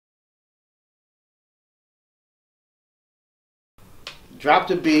Drop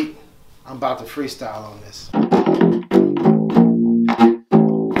the beat. I'm about to freestyle on this.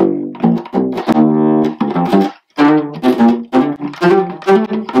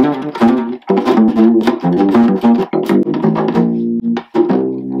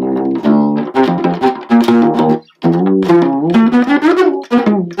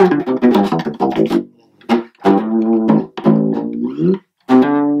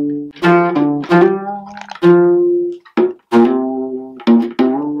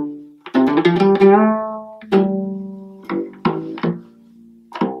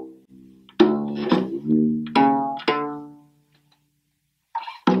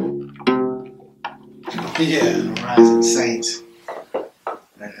 Yeah, Rising Saints.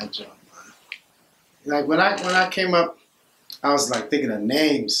 That joint. Like when I came up, I was like thinking of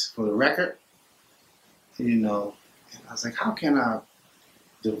names for the record, and I was like, how can I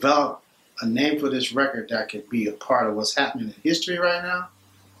develop a name for this record that could be a part of what's happening in history right now,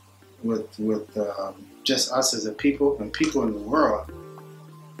 with just us as a people and people in the world,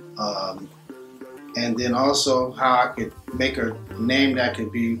 and then also how I could make a name that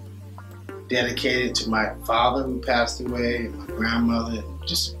could be dedicated to my father who passed away, and my grandmother, and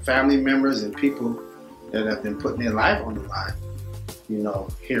just family members and people that have been putting their life on the line,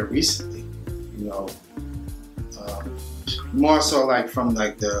 here recently, more so like from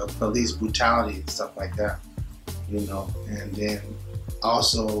like the police brutality and stuff like that, and then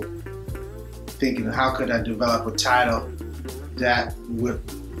also thinking how could I develop a title that would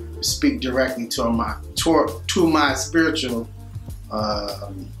speak directly to my spiritual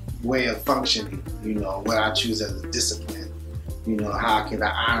way of functioning, what I choose as a discipline, how can I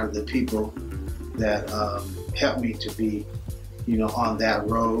honor the people that help me to be, on that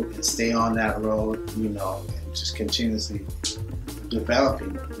road and stay on that road, and just continuously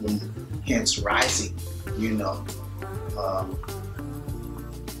developing, hence rising, and then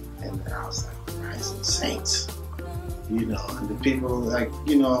I was like, Rising Saints, and the people like,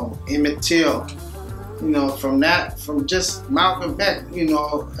 Emmett Till, from just Malcolm X,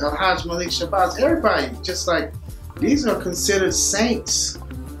 Al-Hajj Malik Shabazz, everybody, just like, these are considered saints,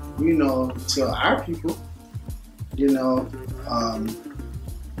 to our people, and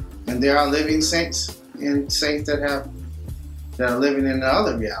there are living saints and saints that are living in the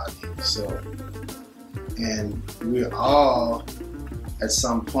other reality. So, and we're all, at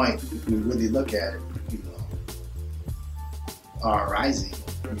some point, if we really look at it, are rising,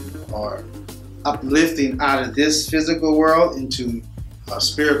 are uplifting out of this physical world into a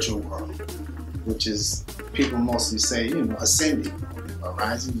spiritual world, which is, people mostly say, ascending, or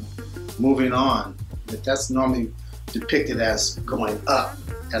rising, moving on. But that's normally depicted as going up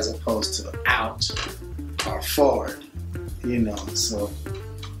as opposed to out or forward, so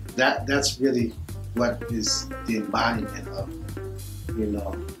that's really what is the embodiment of,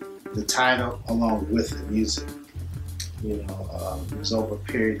 the title along with the music. It was over a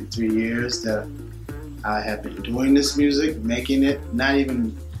period of 3 years that I have been doing this music, making it, not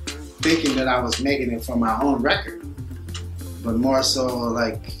even thinking that I was making it for my own record, but more so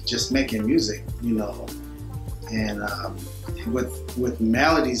like just making music, and with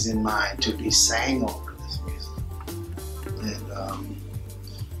melodies in mind to be sang over this music. And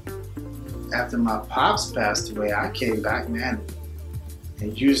after my pops passed away, I came back, man,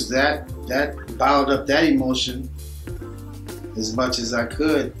 and used that bottled up that emotion as much as I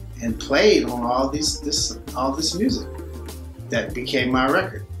could, and played on all this music that became my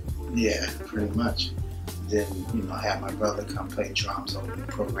record. Yeah, pretty much. Then I had my brother come play drums over the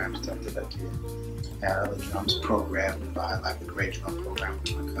program stuff that I did. Had other drums programmed by like a great drum program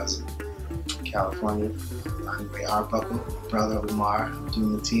with my cousin in California, Andre Arbuckle, brother Umar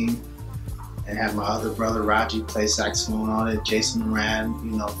doing the team, and had my other brother Raji play saxophone on it. Jason Moran,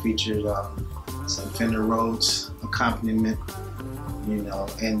 featured some Fender Rhodes accompaniment,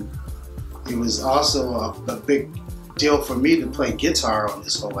 and it was also a big deal for me to play guitar on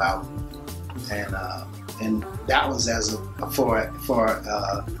this whole album, and that was for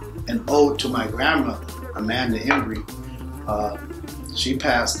an ode to my grandmother, Amanda Embry. She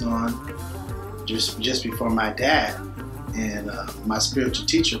passed on just before my dad, and my spiritual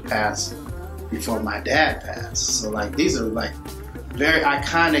teacher passed before my dad passed. So like, these are like very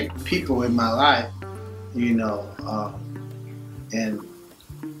iconic people in my life, and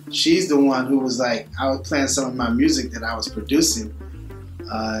she's the one who was like, I was playing some of my music that I was producing,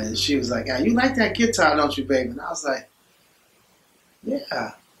 and she was like, "You like that guitar, don't you, baby?" And I was like,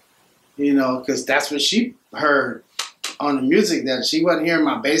 "Yeah," because that's what she heard on the music, that she wasn't hearing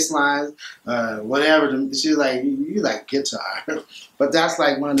my bass lines, whatever. She was like, "You like guitar," but that's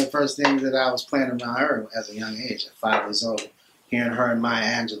like one of the first things that I was playing around her as a young age, at 5 years old, hearing her and Maya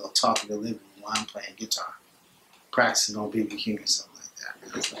Angelou talk in the living room while I'm playing guitar, practicing on B.B. King or something like that.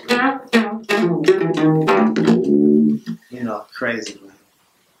 You know, crazy, man.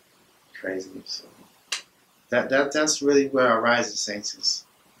 Crazy. So that's really where our Rising Saints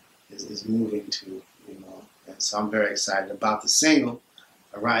is moving to, you know. And so I'm very excited about the single,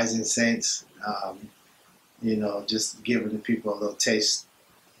 Rising Saints. You know, just giving the people a little taste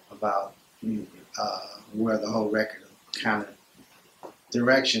about where the whole record kind of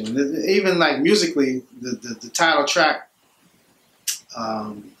direction. Even like musically, the title track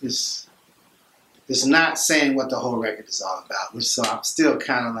is not saying what the whole record is all about. Which, so I'm still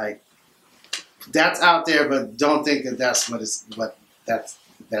kind of like, that's out there, but don't think that that's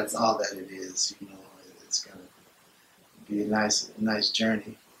that's all that it is. You know, it's gonna be a nice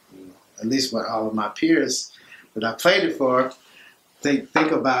journey. You know, at least what all of my peers that I played it for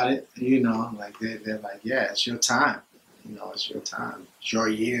think about it. You know, like they're like, yeah, it's your time. You know, it's your time. It's your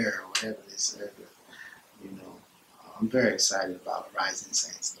year, or whatever they said. But, you know, I'm very excited about Rising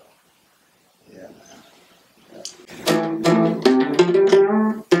Saints, though. Yeah, man. Yeah.